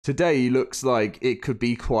Today looks like it could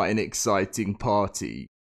be quite an exciting party.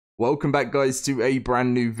 Welcome back, guys, to a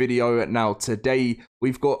brand new video. Now today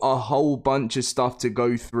we've got a whole bunch of stuff to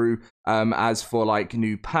go through, as for like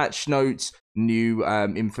new patch notes, new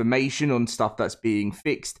information on stuff that's being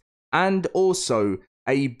fixed, and also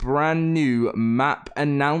a brand new map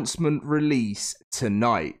announcement release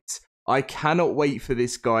tonight. I cannot wait for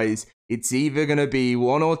this, guys. It's either going to be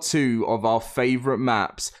one or two of our favorite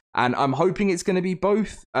maps, and I'm hoping it's going to be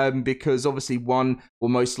both, because obviously one will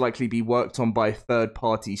most likely be worked on by a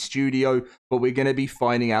third-party studio, but we're going to be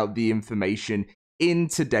finding out the information in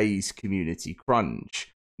today's community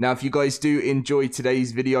crunch. Now, if you guys do enjoy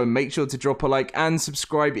today's video, make sure to drop a like and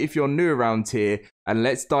subscribe if you're new around here, and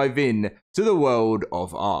let's dive in to the world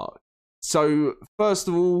of ARK. So, first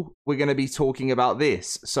of all, we're going to be talking about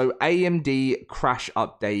this. So, AMD crash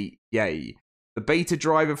update, yay. The beta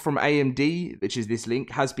driver from AMD, which is this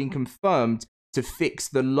link, has been confirmed to fix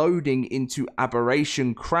the loading into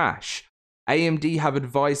Aberration crash. AMD have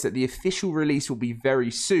advised that the official release will be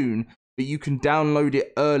very soon, but you can download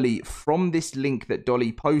it early from this link that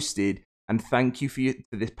Dolly posted, and thank you for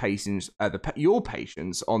this patience, your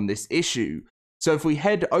patience on this issue. So if we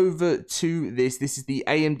head over to this is the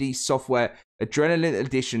AMD Software Adrenaline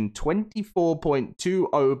Edition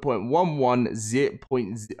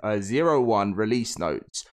 24.20.11.01 release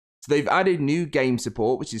notes. So they've added new game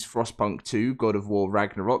support, which is Frostpunk 2, God of War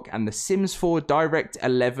Ragnarok, and the Sims 4 DirectX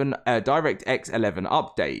 11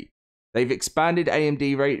 update. They've expanded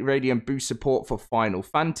AMD Radeon Boost support for Final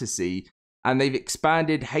Fantasy, and they've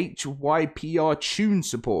expanded HYPR Tune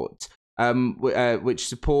support. Which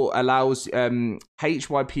support allows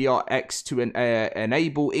HYPRX to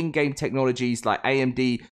enable in-game technologies like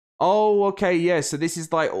AMD. Oh, okay, yeah. So this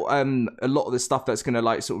is like a lot of the stuff that's going to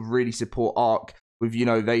like sort of really support ARK. With, you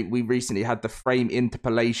know, we recently had the frame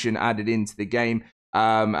interpolation added into the game,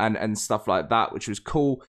 and stuff like that, which was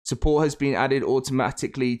cool. Support has been added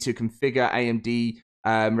automatically to configure AMD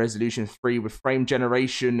Resolution 3 with frame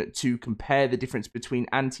generation to compare the difference between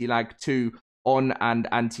anti-lag 2 on and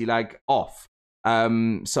anti-lag off.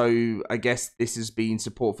 So I guess this has been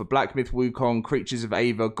support for Black Myth Wukong, Creatures of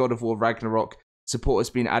Ava, God of War Ragnarok. Support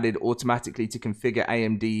has been added automatically to configure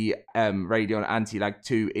AMD Radeon anti-lag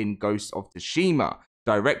 2 in Ghost of Tsushima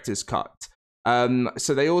Director's Cut.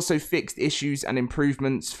 So they also fixed issues and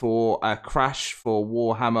improvements for Crash for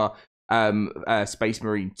Warhammer Space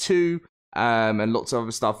Marine 2, and lots of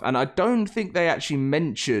other stuff. And I don't think they actually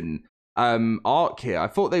mention ARK here. I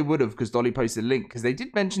thought they would have, because Dolly posted a link, because they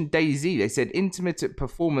did mention DayZ. They said intermittent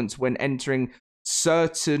performance when entering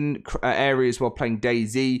certain areas while playing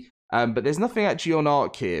DayZ, but there's nothing actually on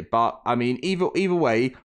ARK here. But I mean, either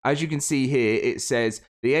way, as you can see here, it says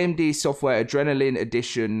the AMD Software Adrenaline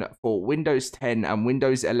Edition for Windows 10 and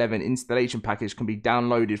Windows 11 installation package can be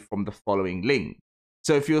downloaded from the following link.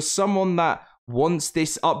 So if you're someone that wants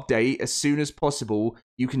this update as soon as possible,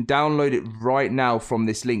 you can download it right now from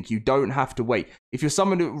this link. You don't have to wait. If you're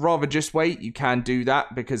someone who would rather just wait, you can do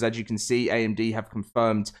that, because as you can see, AMD have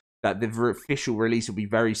confirmed that the official release will be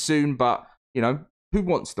very soon, but, you know, who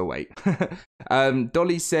wants to wait?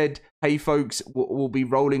 Dolly said, hey folks, we'll be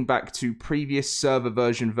rolling back to previous server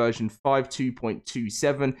version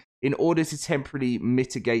 5.2.27 in order to temporarily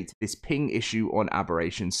mitigate this ping issue on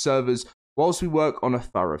Aberration servers whilst we work on a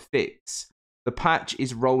thorough fix. The patch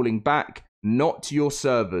is rolling back, not to your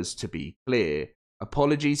servers, to be clear.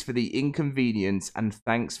 Apologies for the inconvenience, and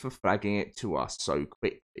thanks for flagging it to us so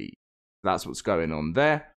quickly. That's what's going on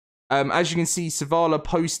there. As you can see, Savala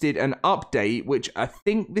posted an update, which I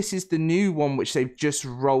think this is the new one which they've just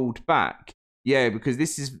rolled back. Yeah, because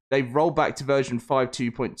they've rolled back to version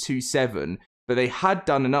 5.2.27, but they had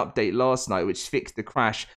done an update last night which fixed the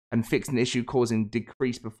crash and fixed an issue causing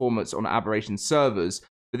decreased performance on Aberration servers.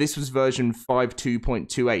 But this was version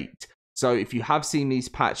 5.2.28. So if you have seen these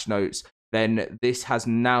patch notes, then this is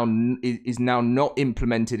now not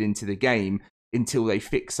implemented into the game until they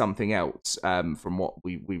fix something else, from what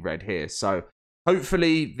we read here. So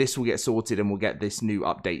hopefully this will get sorted and we'll get this new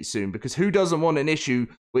update soon, because who doesn't want an issue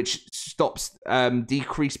which stops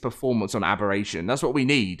decreased performance on Aberration? That's what we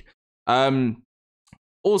need.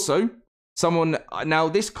 Also, now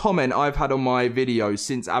this comment I've had on my video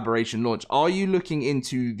since Aberration launch: are you looking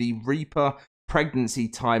into the Reaper pregnancy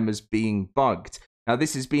timers being bugged? Now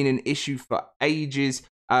this has been an issue for ages,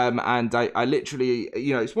 and I literally,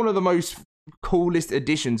 you know, it's one of the most coolest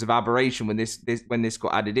additions of Aberration when this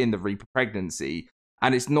got added in, the Reaper pregnancy,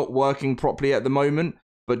 and it's not working properly at the moment,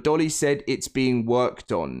 but Dolly said it's being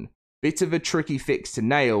worked on. Bit of a tricky fix to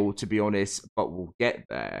nail, to be honest, but we'll get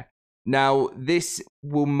there. Now, this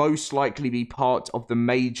will most likely be part of the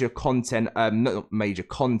major content, not major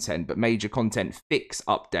content, but major content fix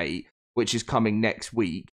update, which is coming next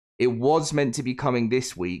week. It was meant to be coming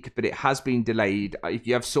this week, but it has been delayed. If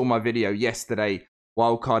you have saw my video yesterday,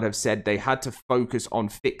 Wildcard have said they had to focus on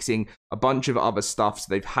fixing a bunch of other stuff, so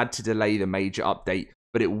they've had to delay the major update,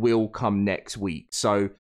 but it will come next week. So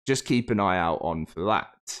just keep an eye out on for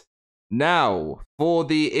that. Now, for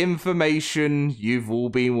the information you've all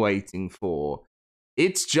been waiting for.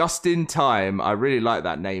 It's just in time. I really like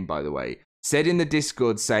that name, by the way. Said in the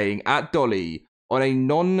Discord saying, at Dolly, on a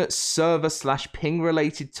non-server/ping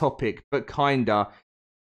related topic, but kinda,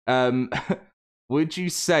 would you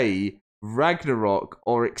say Ragnarok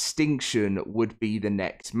or Extinction would be the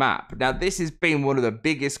next map? Now, this has been one of the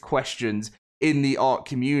biggest questions in the ARK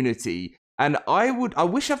community. And I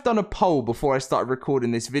wish I've done a poll before I started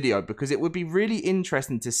recording this video, because it would be really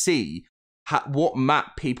interesting to see what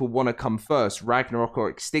map people want to come first, Ragnarok or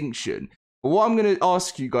Extinction. But what I'm going to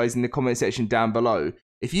ask you guys in the comment section down below,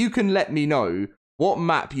 if you can let me know what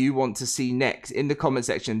map you want to see next in the comment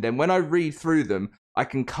section, then when I read through them, I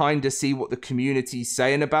can kind of see what the community's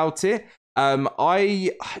saying about it. Do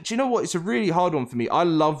you know what? It's a really hard one for me. I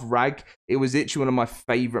love Rag. It was literally one of my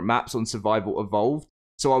favorite maps on Survival Evolved.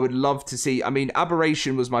 So I would love to see, I mean,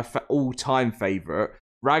 Aberration was my all-time favorite.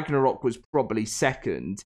 Ragnarok was probably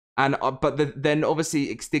second. And then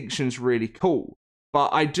obviously Extinction's really cool. But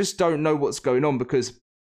I just don't know what's going on, because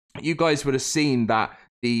you guys would have seen that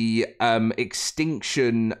the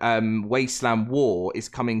Extinction Wasteland War is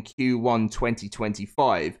coming Q1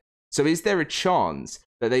 2025. So is there a chance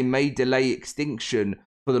that they may delay Extinction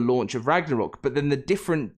for the launch of Ragnarok? But then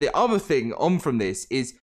the other thing on from this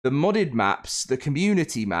is the modded maps, the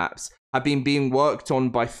community maps, have been being worked on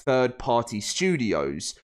by third-party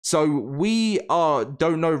studios. So we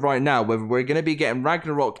don't know right now whether we're going to be getting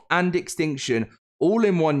Ragnarok and Extinction all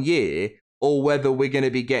in 1 year, or whether we're going to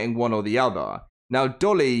be getting one or the other. Now,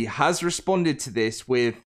 Dolly has responded to this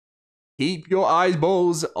with, keep your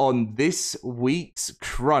eyeballs on this week's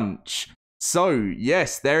crunch. So,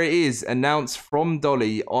 yes, there it is, announced from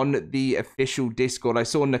Dolly on the official Discord. I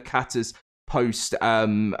saw Nakata's post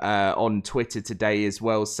on Twitter today as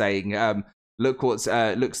well, saying, look what's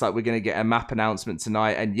looks like we're going to get a map announcement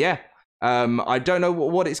tonight. And yeah, I don't know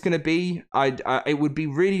what it's going to be. It would be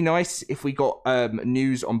really nice if we got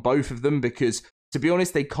news on both of them, because to be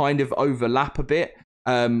honest, they kind of overlap a bit,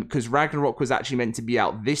 because Ragnarok was actually meant to be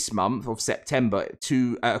out this month of September,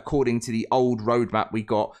 according to the old roadmap we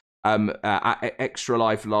got at Extra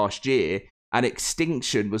Life last year, and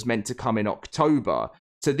Extinction was meant to come in October.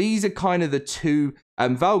 So these are kind of the two.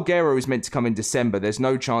 Valguero is meant to come in December. There's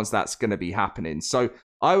no chance that's going to be happening. So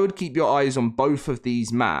I would keep your eyes on both of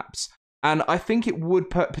these maps. And I think it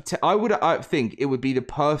would, I think it would be the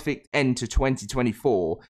perfect end to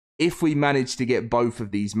 2024 if we managed to get both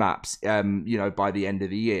of these maps, by the end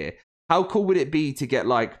of the year. How cool would it be to get,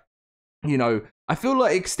 like, I feel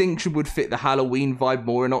like Extinction would fit the Halloween vibe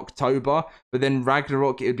more in October, but then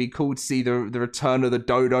Ragnarok, it would be cool to see the return of the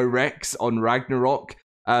Dodo Rex on Ragnarok.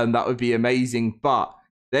 That would be amazing. But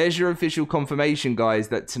there's your official confirmation, guys,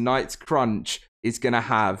 that tonight's crunch is going to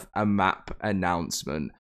have a map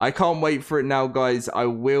announcement. I can't wait for it now, guys. I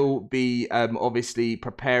will be obviously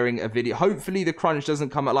preparing a video. Hopefully the crunch doesn't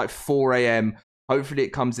come at like 4 a.m. Hopefully it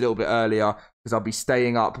comes a little bit earlier, because I'll be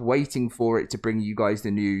staying up waiting for it to bring you guys the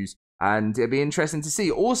news. And it'll be interesting to see.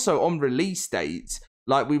 Also, on release dates,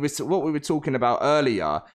 like what we were talking about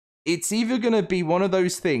earlier, it's either going to be one of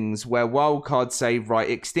those things where Wildcard say, right,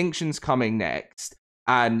 Extinction's coming next,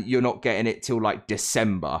 and you're not getting it till like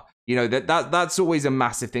December. That's always a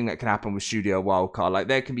massive thing that can happen with Studio Wildcard. Like,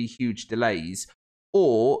 there can be huge delays.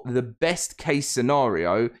 Or the best case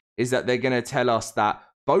scenario is that they're going to tell us that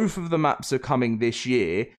both of the maps are coming this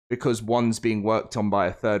year, because one's being worked on by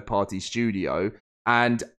a third-party studio.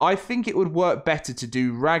 And I think it would work better to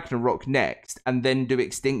do Ragnarok next and then do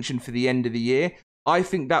Extinction for the end of the year. I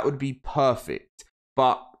think that would be perfect.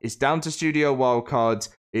 But it's down to Studio Wildcards.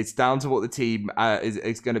 It's down to what the team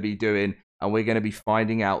is going to be doing. And we're going to be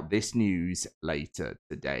finding out this news later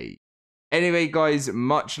today. Anyway, guys,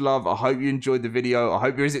 much love. I hope you enjoyed the video. I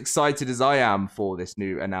hope you're as excited as I am for this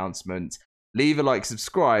new announcement. Leave a like,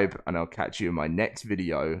 subscribe, and I'll catch you in my next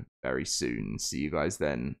video very soon. See you guys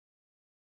then.